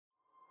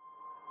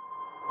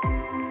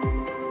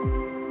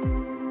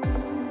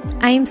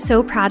I am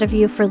so proud of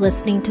you for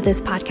listening to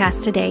this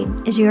podcast today,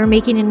 as you are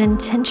making an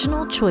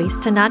intentional choice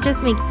to not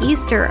just make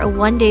Easter a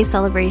one-day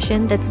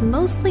celebration that's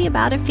mostly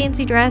about a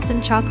fancy dress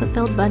and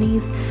chocolate-filled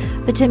bunnies,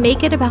 but to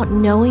make it about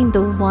knowing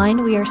the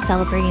one we are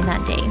celebrating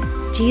that day,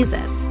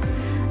 Jesus.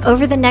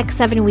 Over the next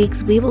 7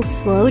 weeks, we will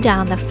slow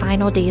down the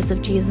final days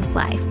of Jesus'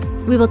 life.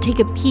 We will take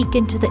a peek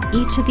into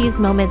each of these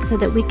moments so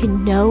that we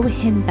can know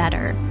Him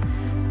better.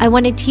 I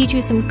want to teach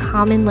you some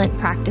common Lent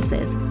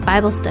practices,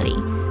 Bible study,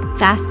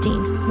 fasting,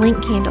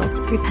 Lent candles,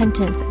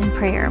 repentance, and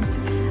prayer.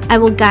 I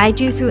will guide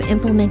you through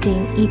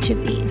implementing each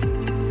of these.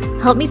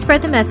 Help me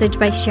spread the message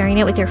by sharing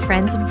it with your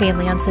friends and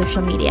family on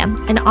social media,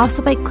 and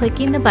also by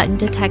clicking the button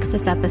to text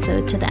this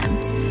episode to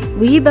them.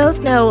 We both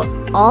know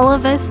all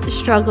of us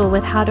struggle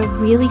with how to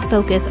really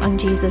focus on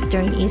Jesus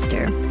during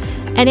Easter.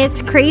 And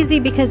it's crazy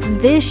because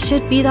this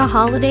should be the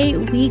holiday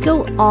we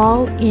go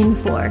all in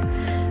for.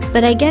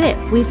 But I get it,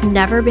 we've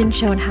never been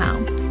shown how.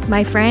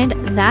 My friend,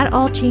 that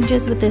all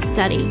changes with this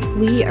study.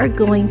 We are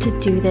going to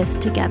do this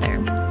together.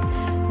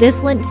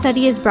 This Lent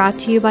study is brought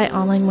to you by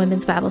Online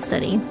Women's Bible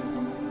Study.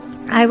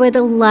 I would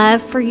love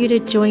for you to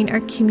join our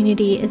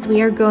community as we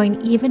are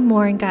growing even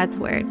more in God's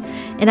Word.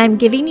 And I'm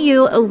giving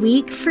you a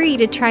week free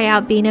to try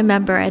out being a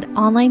member at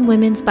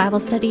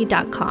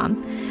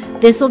onlinewomensbiblestudy.com.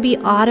 This will be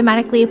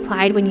automatically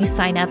applied when you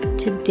sign up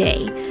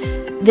today.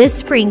 This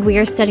spring, we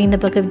are studying the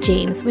book of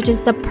James, which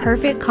is the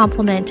perfect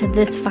complement to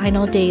this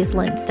final day's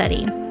Lent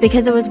study,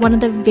 because it was one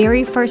of the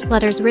very first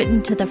letters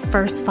written to the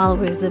first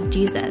followers of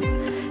Jesus.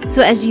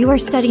 So as you are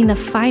studying the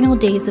final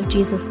days of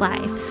Jesus'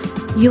 life,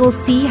 you will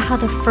see how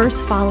the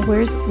first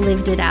followers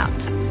lived it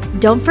out.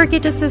 Don't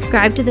forget to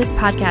subscribe to this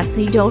podcast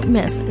so you don't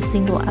miss a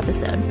single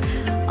episode.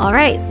 All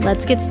right,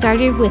 let's get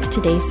started with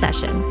today's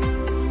session.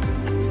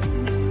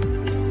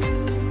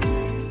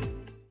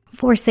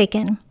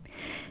 Forsaken.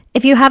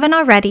 If you haven't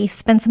already,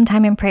 spend some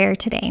time in prayer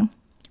today.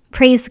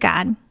 Praise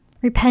God,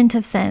 repent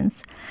of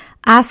sins,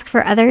 ask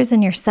for others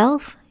and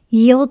yourself,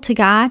 yield to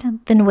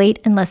God, then wait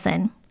and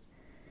listen.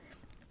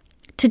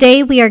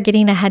 Today we are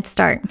getting a head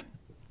start.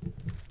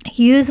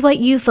 Use what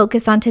you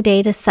focus on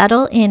today to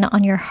settle in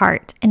on your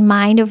heart and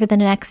mind over the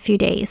next few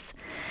days.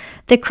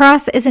 The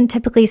cross isn't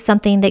typically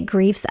something that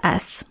grieves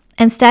us.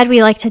 Instead,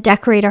 we like to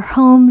decorate our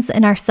homes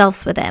and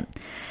ourselves with it.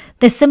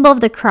 The symbol of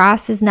the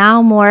cross is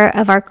now more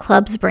of our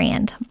club's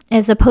brand,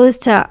 as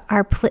opposed to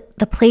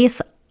the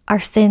place our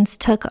sins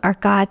took our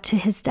God to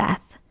His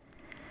death.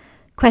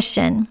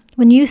 Question: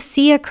 when you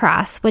see a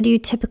cross, what do you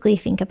typically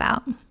think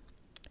about?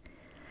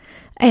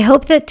 I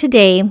hope that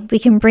today we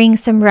can bring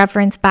some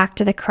reverence back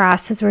to the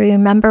cross as we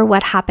remember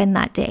what happened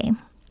that day.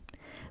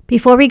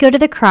 Before we go to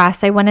the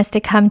cross, I want us to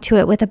come to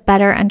it with a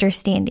better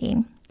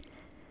understanding.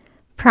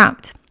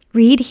 Prompt: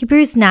 read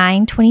Hebrews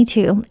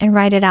 9:22 and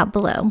write it out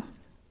below.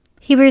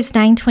 Hebrews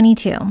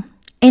 9:22.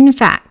 In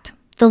fact,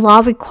 the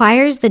law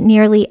requires that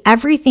nearly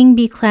everything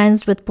be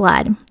cleansed with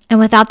blood, and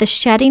without the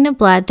shedding of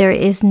blood, there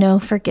is no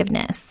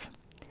forgiveness.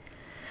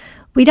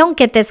 We don't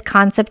get this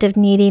concept of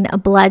needing a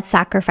blood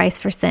sacrifice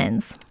for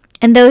sins.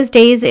 In those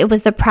days, it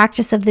was the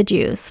practice of the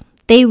Jews.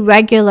 They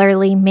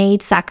regularly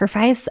made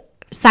sacrifices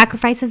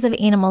of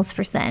animals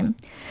for sin.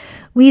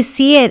 We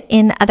see it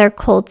in other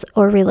cults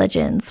or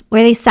religions,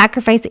 where they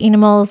sacrifice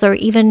animals or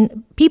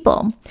even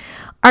people.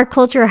 Our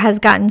culture has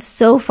gotten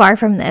so far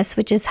from this,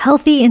 which is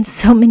healthy in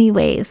so many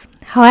ways.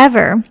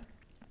 However,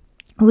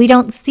 we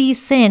don't see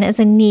sin as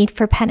a need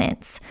for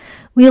penance.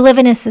 We live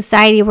in a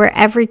society where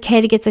every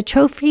kid gets a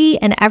trophy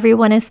and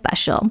everyone is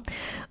special.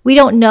 We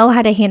don't know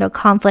how to handle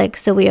conflict,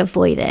 so we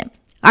avoid it.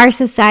 Our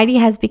society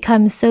has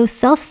become so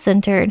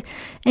self-centered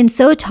and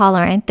so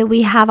tolerant that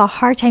we have a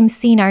hard time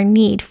seeing our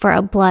need for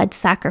a blood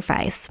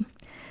sacrifice.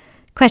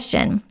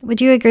 Question: would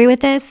you agree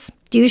with this?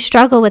 Do you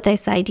struggle with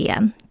this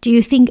idea? Do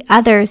you think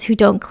others who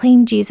don't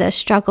claim Jesus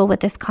struggle with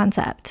this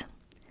concept?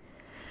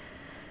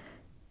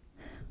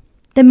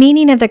 The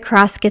meaning of the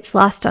cross gets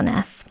lost on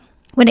us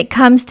when it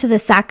comes to the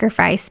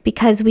sacrifice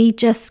because we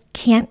just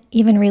can't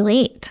even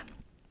relate.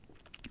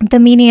 The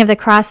meaning of the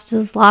cross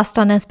is lost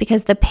on us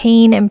because the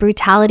pain and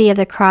brutality of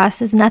the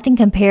cross is nothing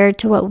compared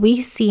to what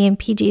we see in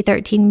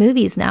PG-13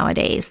 movies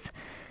nowadays.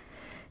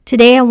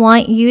 Today, I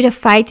want you to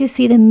fight to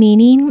see the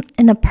meaning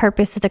and the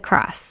purpose of the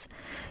cross.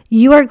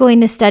 You are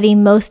going to study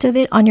most of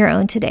it on your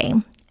own today.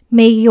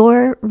 May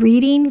your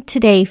reading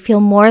today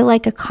feel more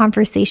like a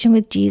conversation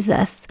with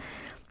Jesus.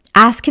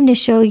 Ask Him to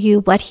show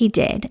you what He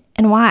did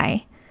and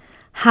why,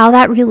 how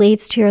that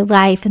relates to your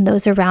life and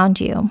those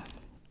around you.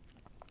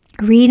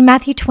 Read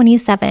Matthew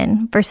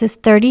 27, verses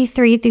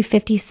 33 through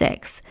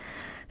 56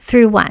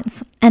 through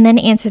once, and then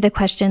answer the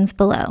questions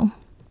below.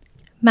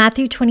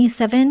 Matthew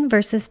 27,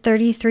 verses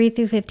 33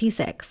 through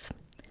 56.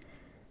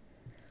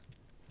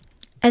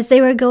 As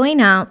they were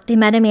going out, they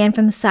met a man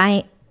from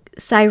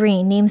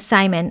Cyrene named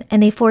Simon,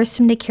 and they forced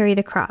him to carry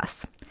the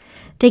cross.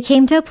 They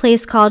came to a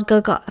place called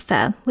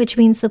Golgotha, which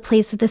means the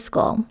place of the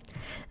skull.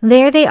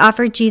 There they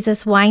offered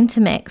Jesus wine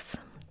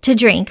to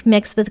drink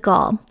mixed with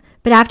gall,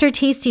 but after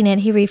tasting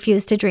it, he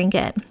refused to drink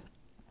it.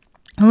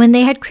 And when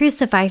they had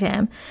crucified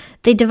him,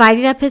 they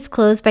divided up his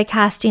clothes by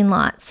casting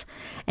lots.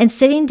 And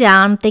sitting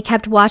down, they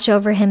kept watch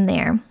over him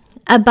there.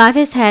 Above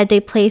his head, they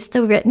placed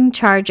the written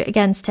charge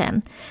against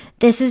him.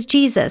 This is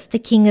Jesus, the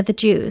King of the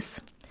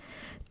Jews.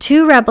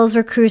 2 rebels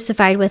were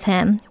crucified with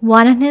him,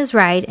 one on his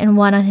right and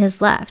one on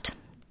his left.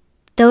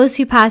 Those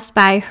who passed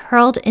by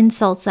hurled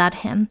insults at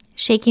him,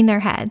 shaking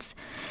their heads,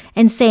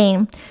 and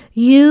saying,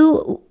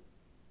 You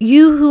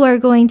who are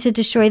going to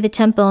destroy the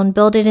temple and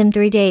build it in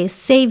 3 days,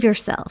 save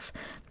yourself.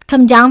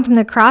 Come down from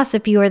the cross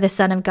if you are the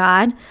Son of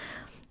God.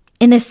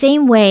 In the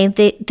same way,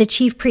 the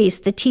chief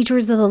priests, the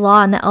teachers of the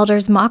law, and the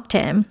elders mocked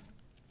him.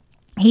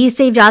 He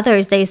saved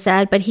others, they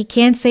said, but he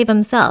can't save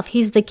himself.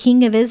 He's the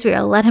King of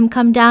Israel. Let him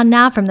come down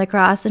now from the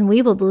cross, and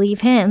we will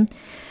believe him.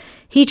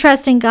 He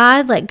trusts in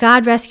God. Let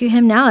God rescue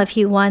him now if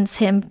he wants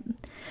him.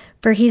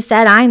 For he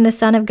said, I am the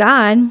Son of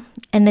God.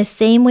 In the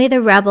same way,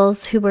 the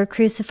rebels who were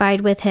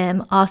crucified with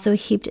him also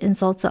heaped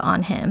insults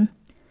on him.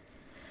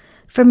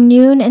 From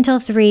noon until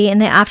 3 in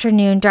the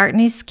afternoon,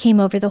 darkness came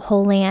over the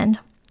whole land.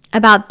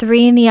 About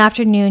 3 in the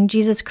afternoon,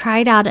 Jesus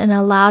cried out in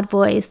a loud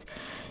voice,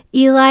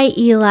 Eli,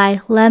 Eli,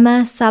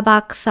 lema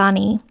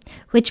sabachthani,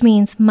 which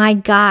means, my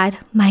God,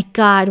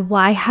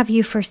 why have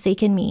you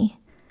forsaken me?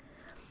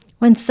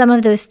 When some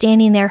of those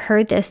standing there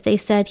heard this, they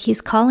said, He's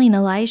calling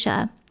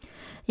Elijah.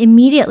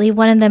 Immediately,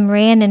 one of them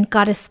ran and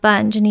got a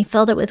sponge, and he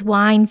filled it with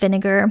wine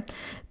vinegar,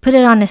 put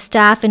it on a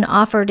staff, and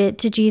offered it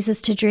to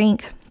Jesus to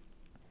drink.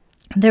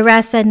 The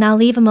rest said, Now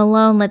leave him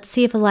alone. Let's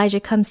see if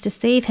Elijah comes to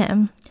save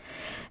him.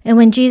 And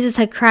when Jesus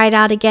had cried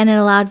out again in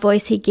a loud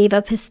voice, he gave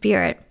up his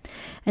spirit.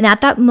 And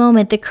at that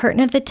moment, the curtain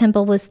of the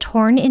temple was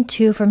torn in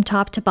 2 from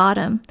top to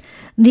bottom.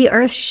 The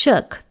earth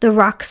shook, the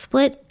rocks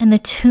split, and the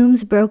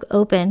tombs broke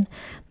open.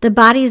 The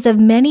bodies of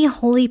many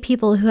holy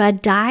people who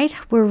had died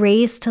were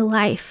raised to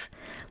life.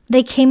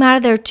 They came out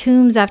of their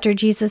tombs after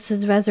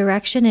Jesus'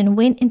 resurrection and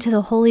went into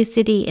the holy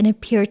city and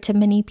appeared to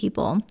many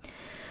people.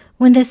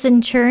 When the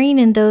centurion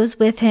and those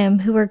with him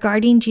who were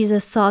guarding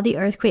Jesus saw the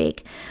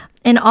earthquake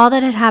and all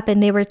that had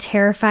happened, they were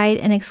terrified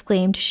and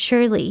exclaimed,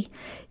 Surely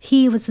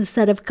he was the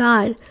Son of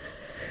God.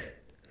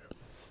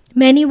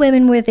 Many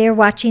women were there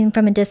watching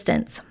from a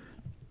distance.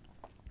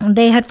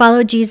 They had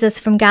followed Jesus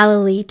from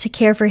Galilee to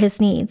care for his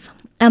needs.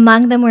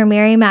 Among them were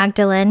Mary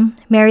Magdalene,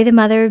 Mary the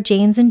mother of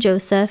James and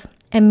Joseph,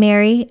 and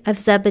Mary of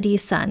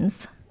Zebedee's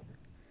sons.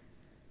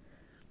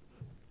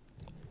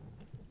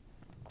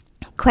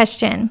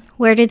 Question,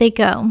 where did they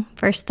go?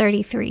 Verse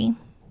 33.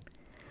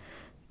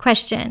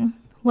 Question,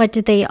 what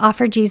did they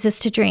offer Jesus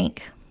to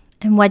drink?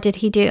 And what did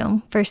he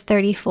do? Verse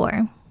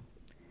 34.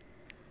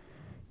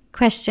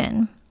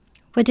 Question,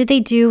 what did they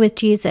do with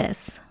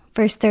Jesus?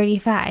 Verse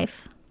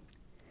 35.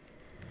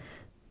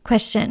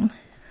 Question,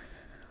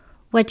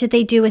 what did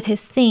they do with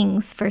his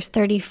things? Verse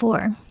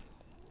 34.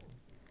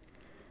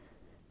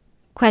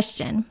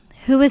 Question,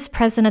 who was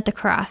present at the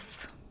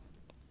cross?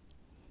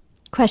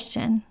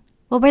 Question,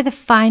 what were the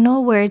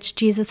final words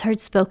Jesus heard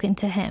spoken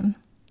to him?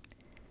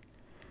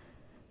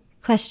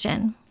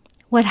 Question,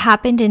 what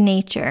happened in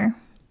nature?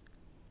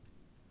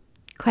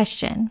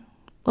 Question,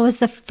 what was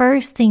the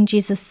first thing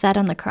Jesus said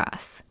on the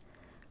cross?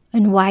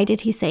 And why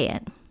did he say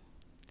it?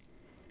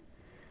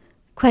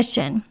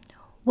 Question,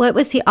 what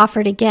was he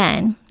offered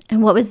again?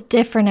 And what was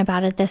different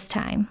about it this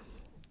time?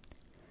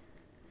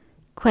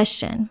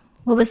 Question,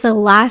 what was the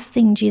last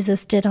thing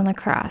Jesus did on the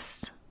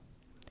cross?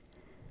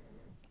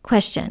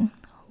 Question,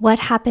 what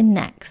happened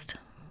next?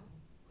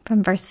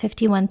 From verse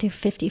 51 through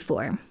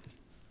 54.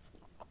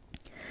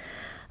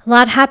 A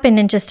lot happened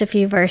in just a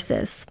few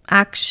verses.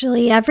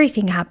 Actually,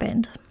 everything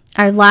happened.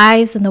 Our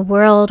lives and the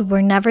world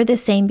were never the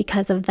same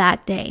because of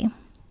that day.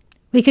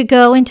 We could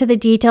go into the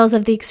details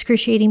of the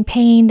excruciating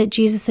pain that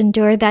Jesus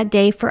endured that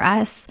day for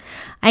us.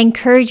 I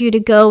encourage you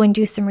to go and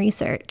do some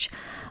research.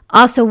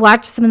 Also,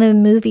 watch some of the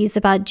movies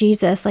about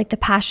Jesus, like The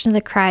Passion of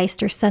the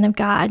Christ or Son of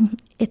God.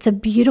 It's a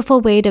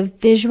beautiful way to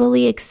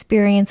visually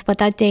experience what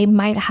that day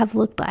might have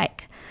looked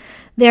like.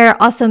 There are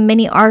also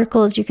many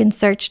articles you can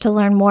search to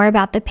learn more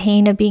about the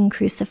pain of being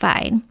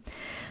crucified.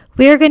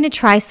 We are going to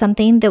try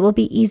something that will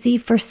be easy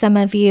for some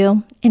of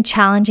you and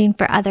challenging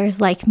for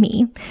others like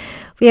me.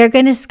 We are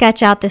going to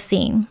sketch out the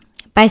scene.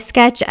 By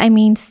sketch, I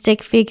mean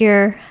stick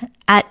figure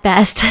at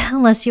best,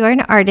 unless you are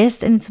an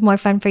artist and it's more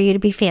fun for you to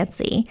be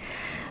fancy.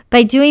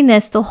 By doing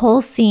this, the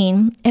whole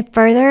scene, it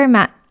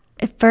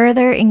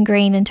further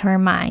ingrained into our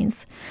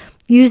minds.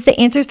 Use the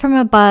answers from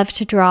above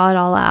to draw it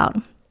all out.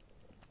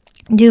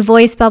 Do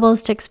voice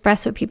bubbles to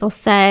express what people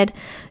said.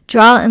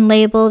 Draw and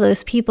label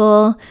those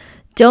people.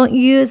 Don't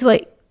use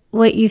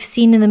what you've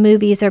seen in the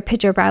movies or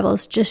picture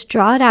Bibles. Just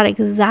draw it out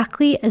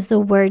exactly as the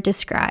word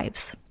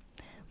describes.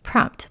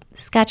 Prompt,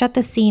 sketch out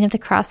the scene of the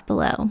cross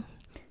below.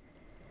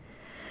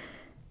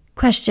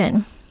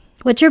 Question,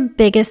 what's your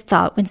biggest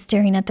thought when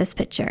staring at this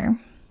picture?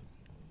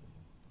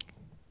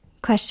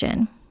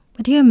 Question,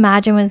 what do you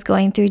imagine was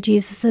going through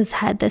Jesus'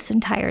 head this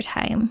entire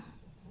time?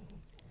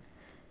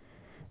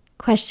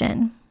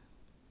 Question,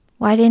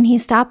 why didn't he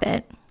stop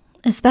it,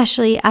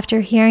 especially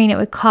after hearing it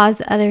would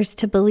cause others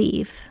to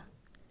believe?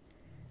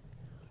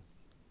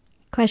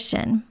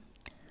 Question,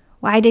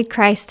 why did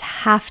Christ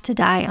have to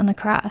die on the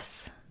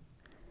cross?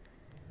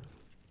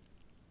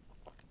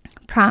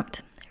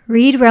 Prompt: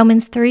 read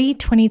Romans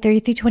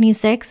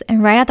 3:23-26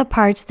 and write out the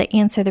parts that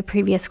answer the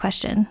previous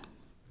question.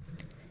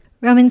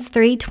 Romans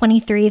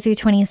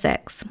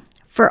 3:23-26.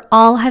 For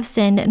all have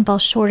sinned and fall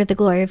short of the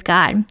glory of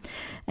God,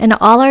 and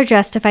all are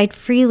justified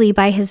freely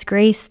by his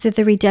grace through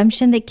the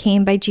redemption that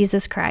came by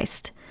Jesus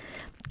Christ.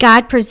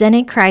 God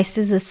presented Christ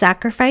as a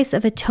sacrifice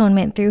of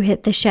atonement through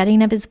the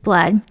shedding of his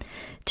blood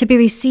to be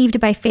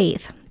received by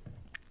faith.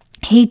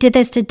 He did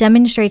this to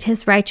demonstrate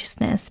his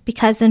righteousness,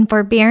 because in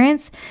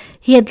forbearance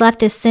he had left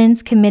the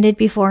sins committed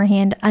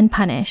beforehand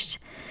unpunished.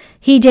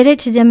 He did it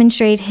to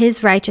demonstrate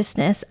his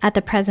righteousness at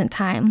the present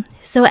time,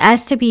 so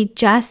as to be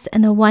just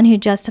and the one who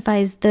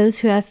justifies those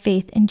who have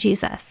faith in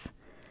Jesus.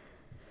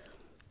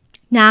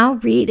 Now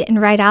read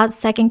and write out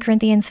 2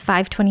 Corinthians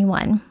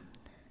 5:21.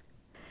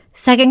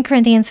 2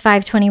 Corinthians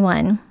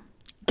 5:21.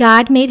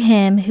 God made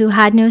him who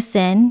had no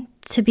sin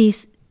to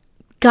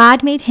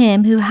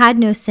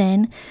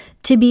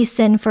be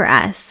sin for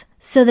us,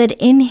 so that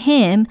in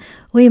him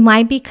we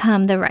might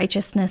become the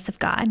righteousness of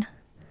God.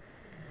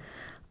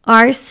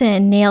 Our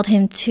sin nailed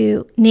him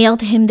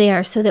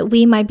there so that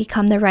we might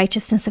become the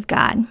righteousness of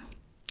God.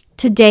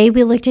 Today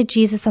we looked at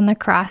Jesus on the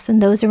cross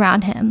and those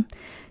around him.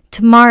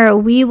 Tomorrow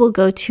we will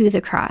go to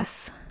the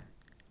cross.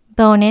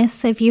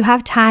 Bonus, if you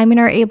have time and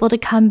are able to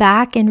come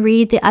back and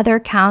read the other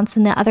accounts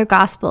in the other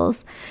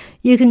Gospels,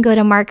 you can go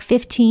to Mark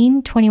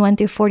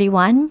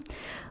 15:21-41,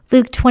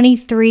 Luke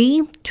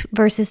 23,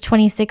 verses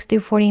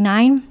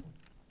 26-49,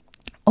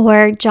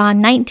 or John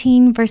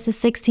 19, verses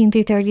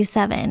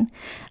 16-37,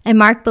 and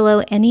mark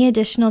below any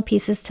additional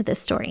pieces to this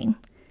story.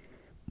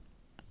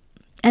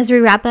 As we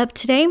wrap up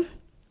today,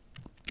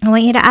 I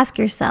want you to ask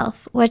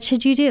yourself, what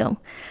should you do?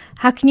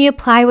 How can you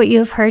apply what you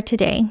have heard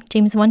today?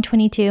 James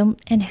 1:22,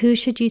 and who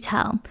should you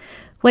tell?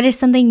 What is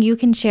something you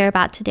can share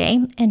about today,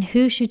 and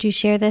who should you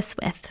share this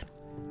with?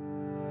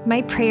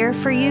 My prayer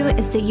for you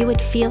is that you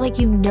would feel like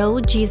you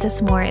know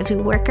Jesus more as we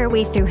work our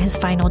way through his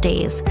final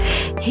days.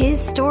 His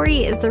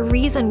story is the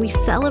reason we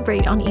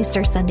celebrate on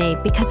Easter Sunday,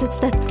 because it's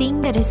the thing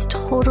that has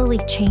totally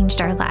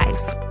changed our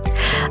lives.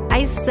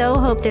 I so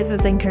hope this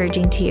was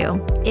encouraging to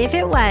you. If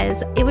it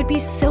was, it would be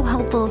so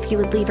helpful if you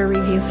would leave a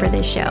review for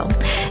this show.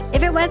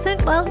 If it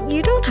wasn't, well,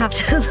 you don't have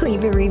to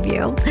leave a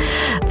review.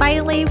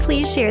 Finally,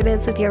 please share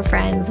this with your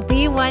friends.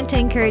 We want to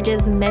encourage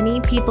as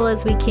many people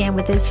as we can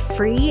with this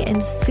free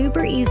and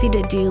super easy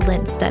to do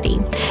Lent study.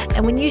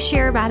 And when you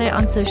share about it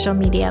on social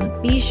media,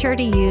 be sure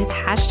to use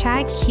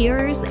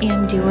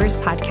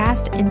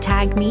 #HearersAndDoersPodcast and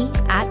tag me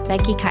at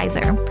Becky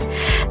Kaiser.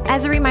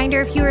 As a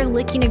reminder, if you are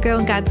looking to grow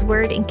in God's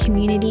Word and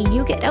community,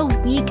 you get a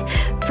week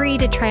free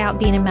to try out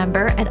being a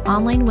member at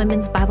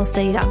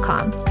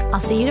onlinewomensbiblestudy.com. I'll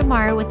see you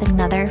tomorrow with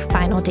another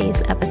Final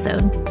Days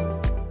episode.